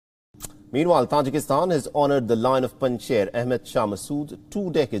Meanwhile, Tajikistan has honoured the lion of Panjshir Ahmad Shah Massoud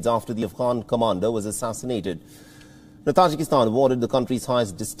 2 decades after the Afghan commander was assassinated. Now, Tajikistan awarded the country's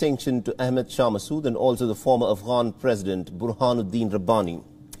highest distinction to Ahmad Shah Massoud and also the former Afghan president Burhanuddin Rabbani.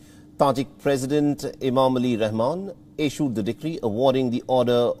 Tajik President Imam Ali Rahman issued the decree awarding the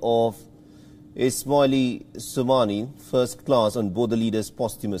order of Ismaili Somani first class on both the leaders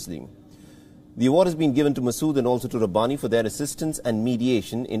posthumously. The award has been given to Massoud and also to Rabbani for their assistance and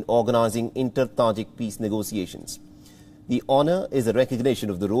mediation in organizing inter-Tajik peace negotiations. The honor is a recognition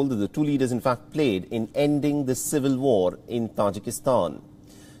of the role that the two leaders in fact played in ending the civil war in Tajikistan.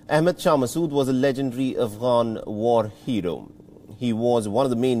 Ahmad Shah Massoud was a legendary Afghan war hero. He was one of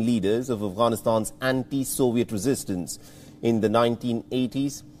the main leaders of Afghanistan's anti-Soviet resistance in the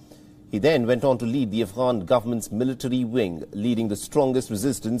 1980s. He then went on to lead the Afghan government's military wing, leading the strongest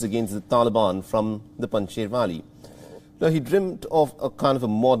resistance against the Taliban from the Panjshir Valley. Now, he dreamt of a kind of a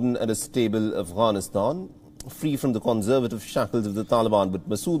modern and a stable Afghanistan, free from the conservative shackles of the Taliban, but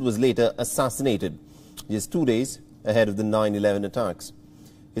Massoud was later assassinated just 2 days ahead of the 9/11 attacks.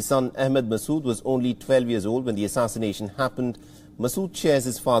 His son Ahmad Massoud was only 12 years old when the assassination happened. Massoud shares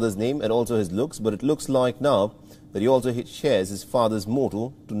his father's name and also his looks, but it looks like now that he also shares his father's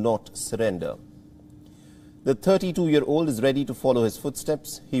motto to not surrender. The 32-year-old is ready to follow his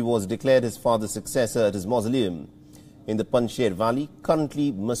footsteps. He was declared his father's successor at his mausoleum in the Panjshir Valley.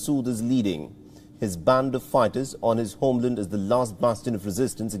 Currently, Massoud is leading his band of fighters on his homeland as the last bastion of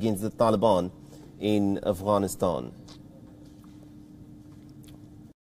resistance against the Taliban in Afghanistan.